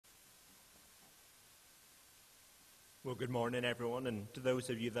Well, good morning, everyone, and to those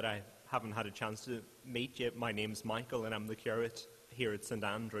of you that I haven't had a chance to meet yet, my name's Michael, and I'm the curate here at St.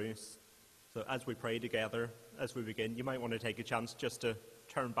 Andrew's. So as we pray together, as we begin, you might want to take a chance just to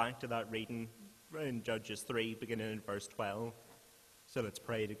turn back to that reading in Judges 3, beginning in verse 12. So let's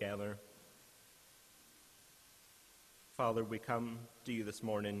pray together. Father, we come to you this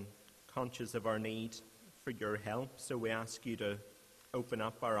morning conscious of our need for your help, so we ask you to open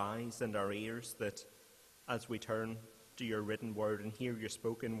up our eyes and our ears, that as we turn to your written word and hear your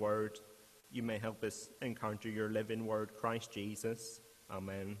spoken word, you may help us encounter your living word, Christ Jesus.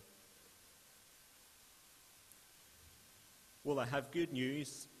 Amen. Well, I have good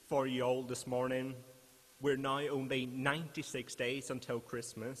news for you all this morning. We're now only 96 days until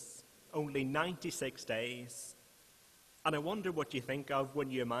Christmas. Only 96 days. And I wonder what you think of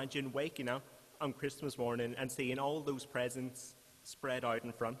when you imagine waking up on Christmas morning and seeing all those presents spread out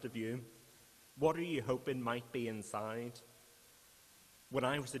in front of you. What are you hoping might be inside? When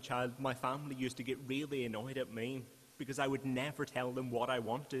I was a child, my family used to get really annoyed at me because I would never tell them what I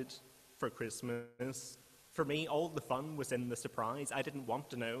wanted for Christmas. For me, all the fun was in the surprise. I didn't want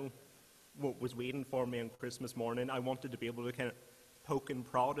to know what was waiting for me on Christmas morning. I wanted to be able to kind of poke and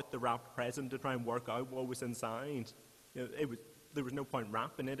prod at the wrapped present to try and work out what was inside. There was no point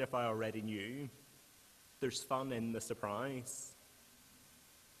wrapping it if I already knew. There's fun in the surprise.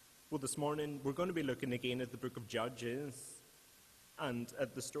 Well, this morning, we're going to be looking again at the book of Judges and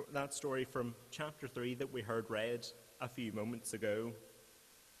at that story from chapter 3 that we heard read a few moments ago.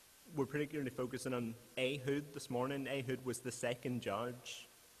 We're particularly focusing on Ehud this morning. Ehud was the second judge.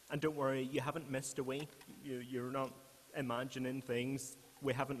 And don't worry, you haven't missed a week. You're not imagining things.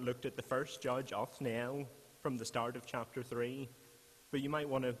 We haven't looked at the first judge, Othniel, from the start of chapter 3. But you might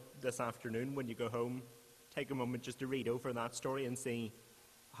want to, this afternoon when you go home, take a moment just to read over that story and see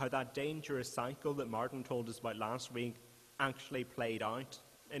how that dangerous cycle that Martin told us about last week actually played out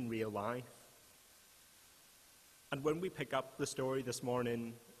in real life. And when we pick up the story this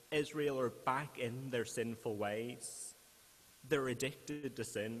morning, Israel are back in their sinful ways. They're addicted to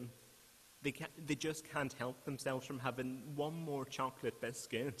sin. They just can't help themselves from having one more chocolate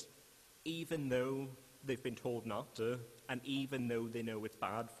biscuit, even though they've been told not to, and even though they know it's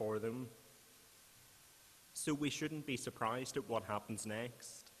bad for them. So we shouldn't be surprised at what happens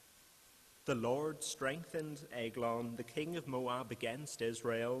next. The Lord strengthened Eglon, the king of Moab, against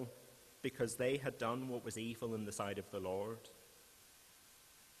Israel because they had done what was evil in the sight of the Lord.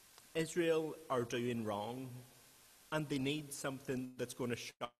 Israel are doing wrong, and they need something that's going to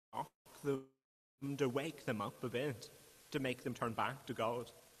shock them, to wake them up a bit, to make them turn back to God.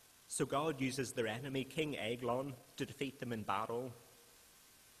 So God uses their enemy, King Eglon, to defeat them in battle.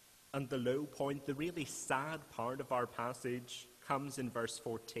 And the low point, the really sad part of our passage, comes in verse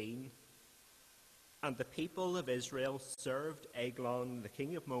 14. And the people of Israel served Eglon, the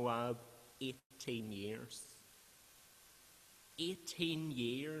king of Moab, 18 years. 18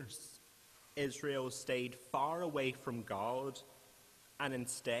 years Israel stayed far away from God and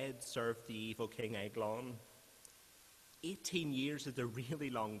instead served the evil king Eglon. 18 years is a really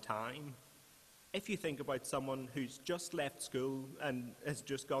long time. If you think about someone who's just left school and has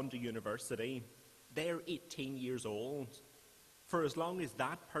just gone to university, they're 18 years old. For as long as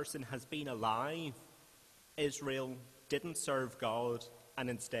that person has been alive, Israel didn't serve God and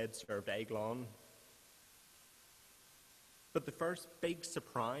instead served Eglon. But the first big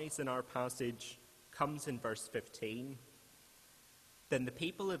surprise in our passage comes in verse 15. Then the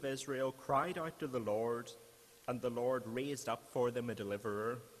people of Israel cried out to the Lord, and the Lord raised up for them a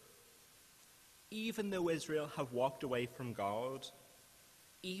deliverer. Even though Israel have walked away from God,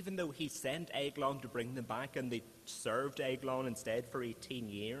 even though he sent Eglon to bring them back and they served Eglon instead for 18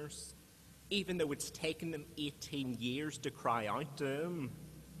 years, even though it's taken them 18 years to cry out to him,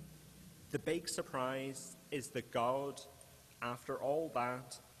 the big surprise is that God, after all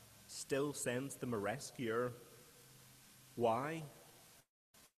that, still sends them a rescuer. Why?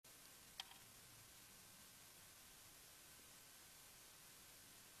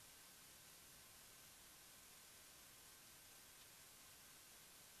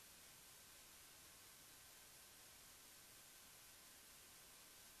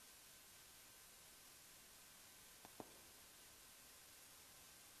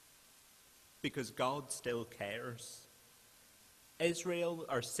 Because God still cares. Israel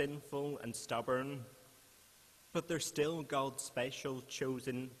are sinful and stubborn, but they're still God's special,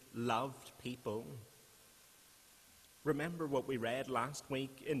 chosen, loved people. Remember what we read last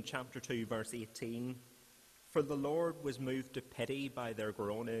week in chapter 2, verse 18. For the Lord was moved to pity by their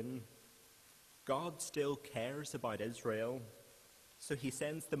groaning. God still cares about Israel, so he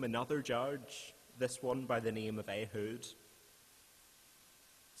sends them another judge, this one by the name of Ehud.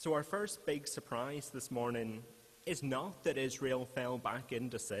 So our first big surprise this morning is not that Israel fell back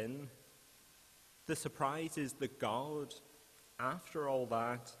into sin. The surprise is that God, after all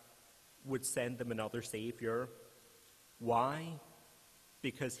that, would send them another Savior. Why?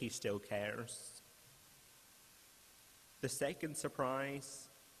 Because he still cares. The second surprise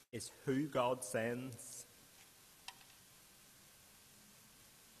is who God sends.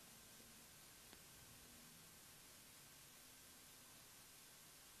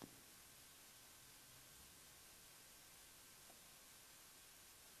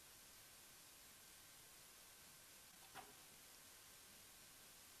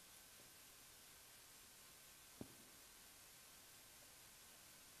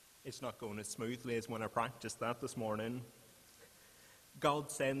 It's not going as smoothly as when I practiced that this morning.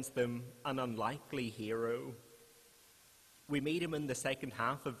 God sends them an unlikely hero. We meet him in the second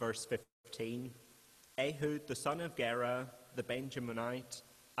half of verse 15. Ehud, the son of Gera, the Benjaminite,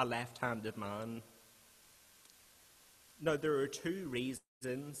 a left-handed man. Now, there are two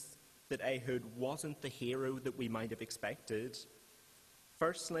reasons that Ehud wasn't the hero that we might have expected.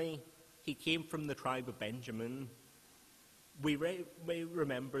 Firstly, he came from the tribe of Benjamin. We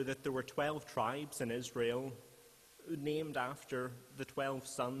remember that there were 12 tribes in Israel, named after the 12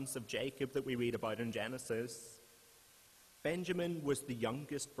 sons of Jacob that we read about in Genesis. Benjamin was the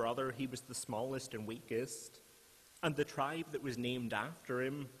youngest brother. He was the smallest and weakest. And the tribe that was named after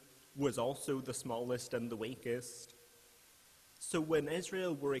him was also the smallest and the weakest. So when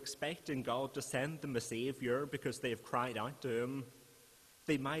Israel were expecting God to send them a Savior because they have cried out to him,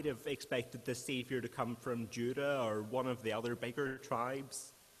 they might have expected the Savior to come from Judah or one of the other bigger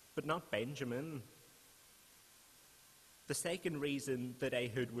tribes, but not Benjamin. The second reason that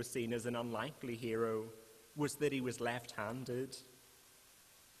Ehud was seen as an unlikely hero was that he was left-handed.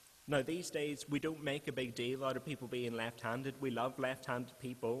 Now, these days, we don't make a big deal out of people being left-handed. We love left-handed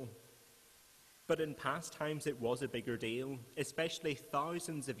people. But in past times, it was a bigger deal, especially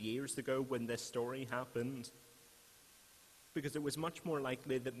thousands of years ago when this story happened, because it was much more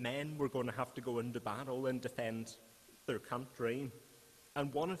likely that men were going to have to go into battle and defend their country.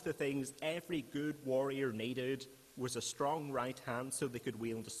 And one of the things every good warrior needed was a strong right hand so they could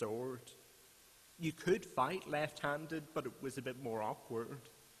wield a sword. You could fight left-handed, but it was a bit more awkward.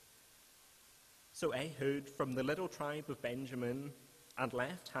 So Ehud, from the little tribe of Benjamin and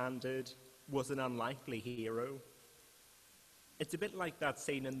left-handed, was an unlikely hero. It's a bit like that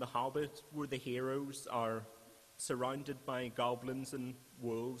scene in The Hobbit where the heroes are surrounded by goblins and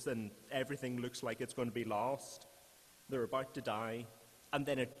wolves and everything looks like it's going to be lost. They're about to die. And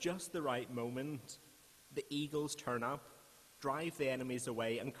then at just the right moment, the eagles turn up, drive the enemies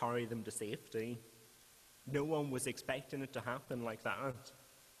away and carry them to safety. No one was expecting it to happen like that.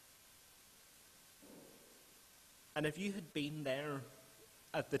 And if you had been there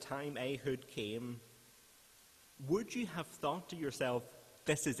at the time Ehud came, would you have thought to yourself,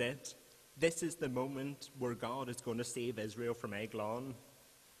 this is it? This is the moment where God is going to save Israel from Eglon?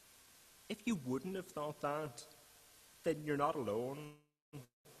 If you wouldn't have thought that, then you're not alone,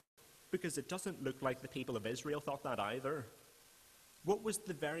 because it doesn't look like the people of Israel thought that either. What was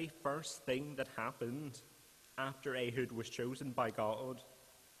the very first thing that happened after Ehud was chosen by God?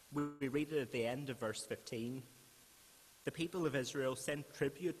 We read it at the end of verse 15. The people of Israel sent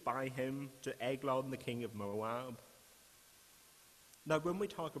tribute by him to Eglon, the king of Moab. Now, when we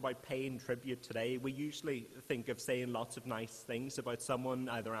talk about paying tribute today, we usually think of saying lots of nice things about someone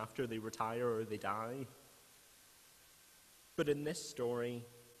either after they retire or they die. But in this story,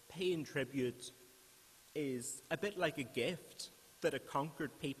 paying tribute is a bit like a gift that a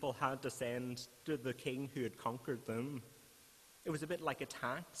conquered people had to send to the king who had conquered them. It was a bit like a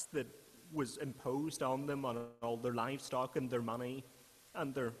tax that was imposed on them on all their livestock and their money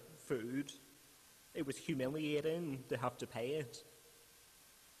and their food. It was humiliating to have to pay it.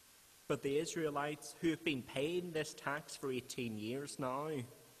 But the Israelites, who have been paying this tax for 18 years now,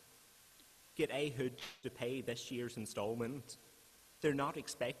 get Ehud to pay this year's installment. They're not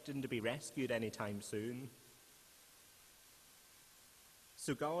expecting to be rescued anytime soon.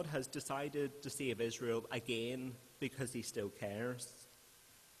 So God has decided to save Israel again because he still cares.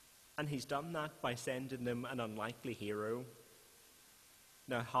 And he's done that by sending them an unlikely hero.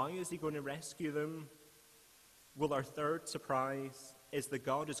 Now, how is he going to rescue them? Well, our third surprise is that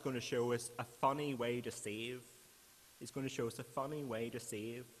God is going to show us a funny way to save. He's going to show us a funny way to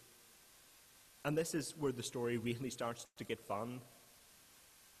save. And this is where the story really starts to get fun.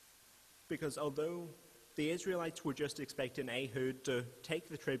 Because although the Israelites were just expecting Ehud to take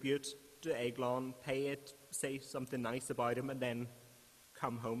the tribute to Eglon, pay it, say something nice about him, and then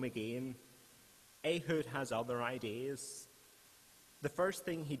come home again, Ehud has other ideas. The first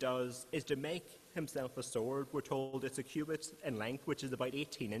thing he does is to make himself a sword. We're told it's a cubit in length, which is about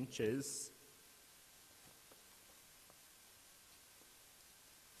 18 inches.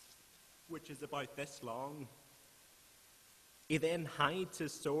 Which is about this long. He then hides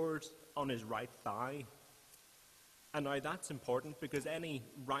his sword on his right thigh. And now that's important because any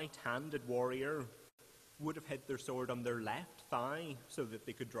right-handed warrior would have hid their sword on their left thigh so that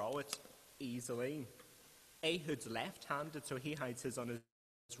they could draw it easily. Ehud's left-handed, so he hides his on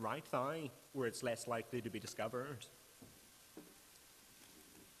his right thigh, where it's less likely to be discovered.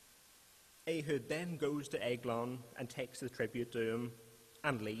 Ehud then goes to Eglon and takes the tribute to him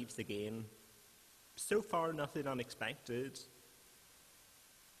and leaves again. So far, nothing unexpected.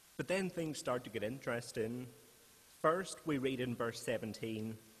 But then things start to get interesting. First, we read in verse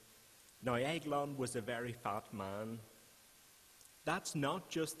 17, "Now Eglon was a very fat man." That's not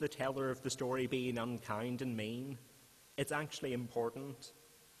just the teller of the story being unkind and mean. It's actually important.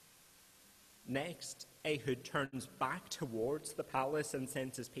 Next, Ehud turns back towards the palace and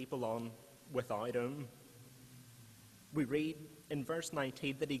sends his people on without him. We read in verse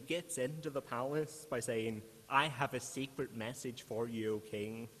 19 that he gets into the palace by saying, "I have a secret message for you, O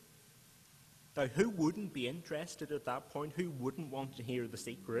king." Now, who wouldn't be interested at that point? Who wouldn't want to hear the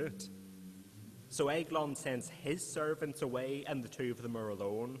secret? So Eglon sends his servants away, and the two of them are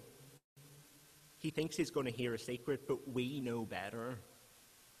alone. He thinks he's going to hear a secret, but we know better.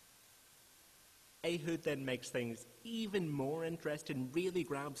 Ehud then makes things even more interesting, really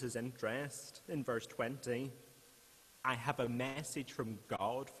grabs his interest in verse 20. "I have a message from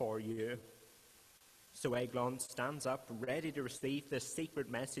God for you." So Eglon stands up, ready to receive this secret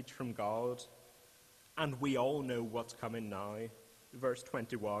message from God. And we all know what's coming now. Verse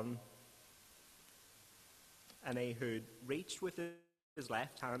 21. "And Ehud reached with his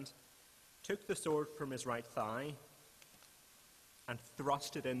left hand, took the sword from his right thigh, and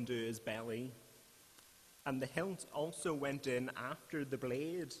thrust it into his belly. And the hilt also went in after the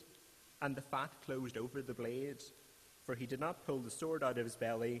blade, and the fat closed over the blade, for he did not pull the sword out of his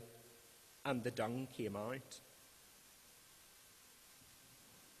belly, and the dung came out."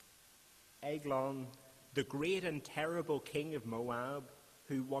 Eglon, the great and terrible king of Moab,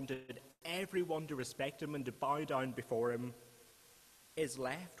 who wanted everyone to respect him and to bow down before him, is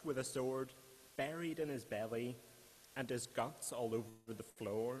left with a sword buried in his belly and his guts all over the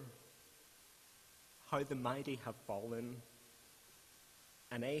floor. How the mighty have fallen.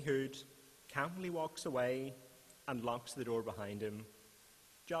 And Ehud calmly walks away and locks the door behind him.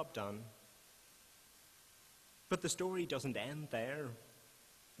 Job done. But the story doesn't end there.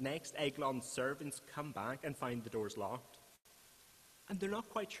 Next, Eglon's servants come back and find the doors locked. And they're not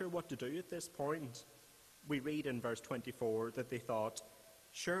quite sure what to do at this point. We read in verse 24 that they thought,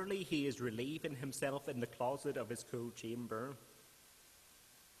 "Surely he is relieving himself in the closet of his cool chamber."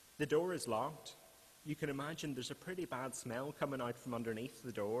 The door is locked. You can imagine there's a pretty bad smell coming out from underneath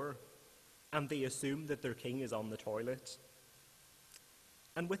the door, and they assume that their king is on the toilet.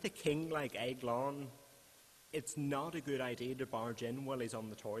 And with a king like Eglon, it's not a good idea to barge in while he's on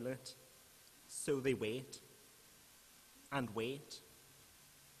the toilet. So they wait, and wait,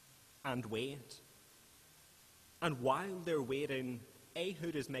 and wait. And while they're waiting,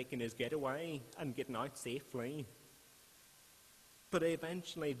 Ehud is making his getaway and getting out safely. But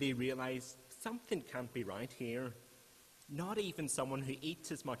eventually they realize something can't be right here. Not even someone who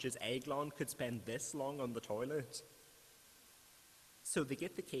eats as much as Eglon could spend this long on the toilet. So they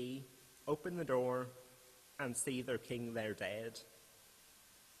get the key, open the door, and see their king there dead.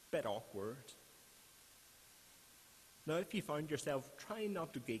 Bit awkward. Now, if you found yourself trying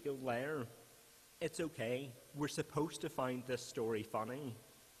not to giggle there, it's okay. We're supposed to find this story funny.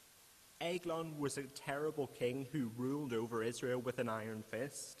 Eglon was a terrible king who ruled over Israel with an iron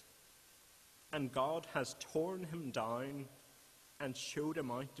fist. And God has torn him down and showed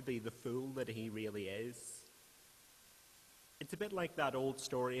him out to be the fool that he really is. It's a bit like that old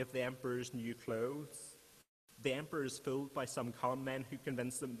story of the emperor's new clothes. The emperor is fooled by some con men who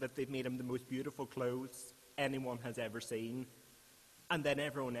convince them that they've made him the most beautiful clothes anyone has ever seen, and then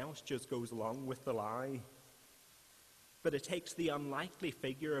everyone else just goes along with the lie. But it takes the unlikely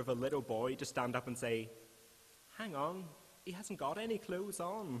figure of a little boy to stand up and say, "Hang on, he hasn't got any clothes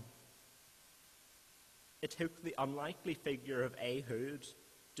on." It took the unlikely figure of Ehud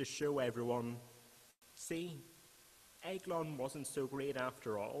to show everyone, see, Eglon wasn't so great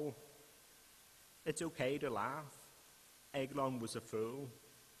after all. It's okay to laugh. Eglon was a fool.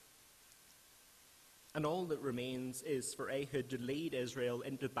 And all that remains is for Ehud to lead Israel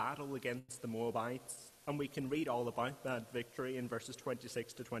into battle against the Moabites, and we can read all about that victory in verses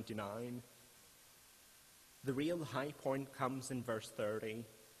 26 to 29. The real high point comes in verse 30.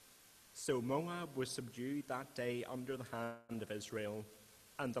 So Moab was subdued that day under the hand of Israel,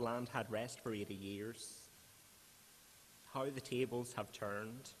 and the land had rest for 80 years. How the tables have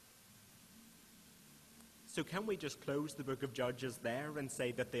turned. So can we just close the book of Judges there and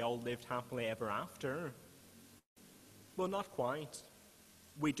say that they all lived happily ever after? Well, not quite.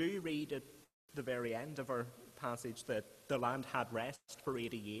 We do read at the very end of our passage that the land had rest for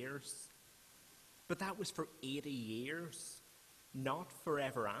 80 years. But that was for 80 years, not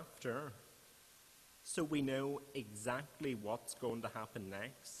forever after. So we know exactly what's going to happen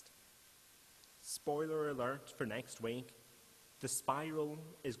next. Spoiler alert for next week, the spiral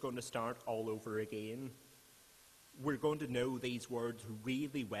is going to start all over again. We're going to know these words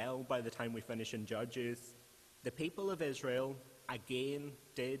really well by the time we finish in Judges. The people of Israel again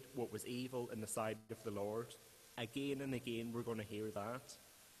did what was evil in the sight of the Lord. Again and again we're going to hear that.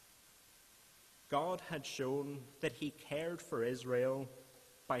 God had shown that he cared for Israel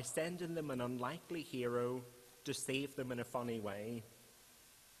by sending them an unlikely hero to save them in a funny way.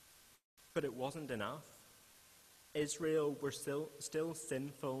 But it wasn't enough. Israel were still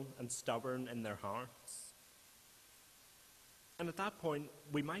sinful and stubborn in their hearts. And at that point,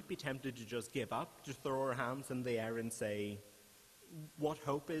 we might be tempted to just give up, to throw our hands in the air and say, what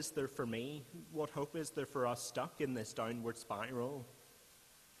hope is there for me? What hope is there for us stuck in this downward spiral?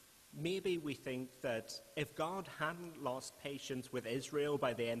 Maybe we think that if God hadn't lost patience with Israel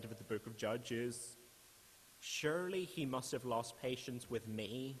by the end of the book of Judges, surely he must have lost patience with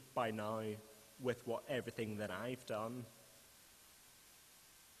me by now, with everything that I've done.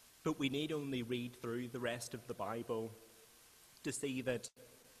 But we need only read through the rest of the Bible to see that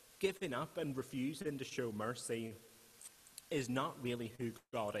giving up and refusing to show mercy is not really who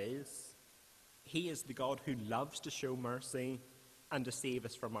God is. He is the God who loves to show mercy and to save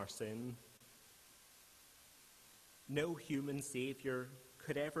us from our sin. No human saviour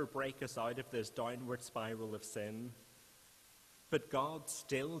could ever break us out of this downward spiral of sin. But God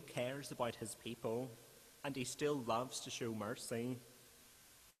still cares about his people, and he still loves to show mercy.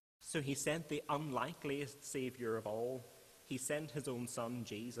 So he sent the unlikeliest saviour of all. He sent his own son,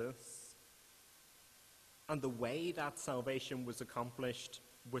 Jesus. And the way that salvation was accomplished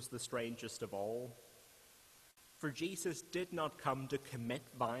was the strangest of all. For Jesus did not come to commit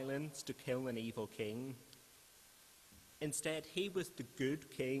violence to kill an evil king. Instead, he was the good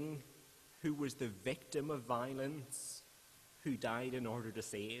king who was the victim of violence, who died in order to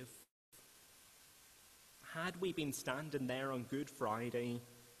save. Had we been standing there on Good Friday,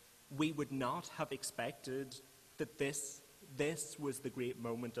 we would not have expected that this was the great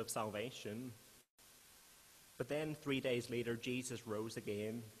moment of salvation. But then 3 days later, Jesus rose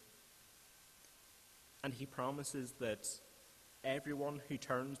again. And he promises that everyone who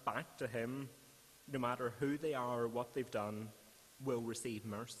turns back to him, no matter who they are or what they've done, will receive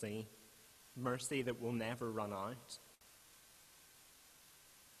mercy. Mercy that will never run out.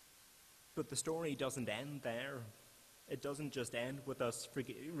 But the story doesn't end there. It doesn't just end with us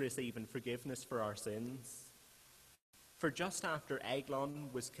receiving forgiveness for our sins. For just after Eglon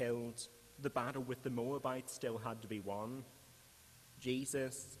was killed, the battle with the Moabites still had to be won.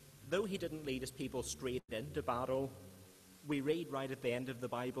 Jesus, though he didn't lead his people straight into battle, we read right at the end of the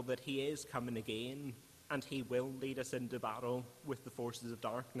Bible that he is coming again, and he will lead us into battle with the forces of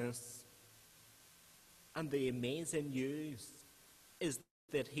darkness. And the amazing news is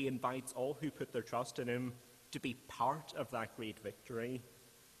that he invites all who put their trust in him to be part of that great victory.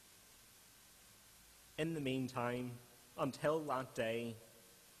 In the meantime, until that day,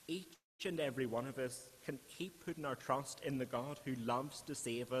 each and every one of us can keep putting our trust in the God who loves to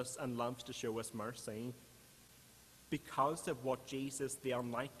save us and loves to show us mercy. Because of what Jesus, the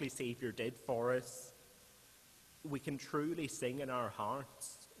unlikely Saviour, did for us, we can truly sing in our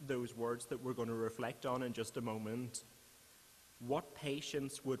hearts those words that we're going to reflect on in just a moment. What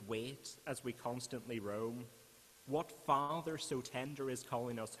patience would wait as we constantly roam? What Father so tender is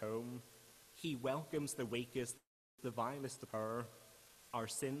calling us home? He welcomes the weakest, the vilest of her. Our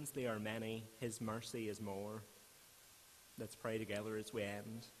sins, they are many, his mercy is more. Let's pray together as we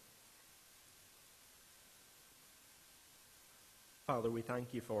end. Father, we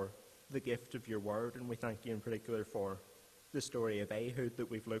thank you for the gift of your word, and we thank you in particular for the story of Ehud that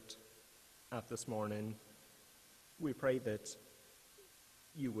we've looked at this morning. We pray that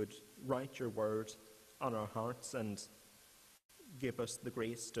you would write your word on our hearts and give us the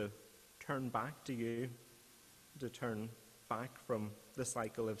grace to turn back to you, to turn back from the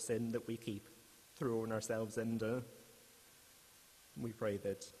cycle of sin that we keep throwing ourselves into. We pray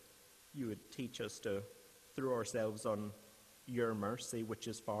that you would teach us to throw ourselves on your mercy, which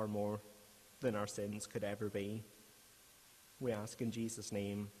is far more than our sins could ever be. We ask in Jesus'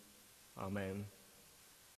 name, amen.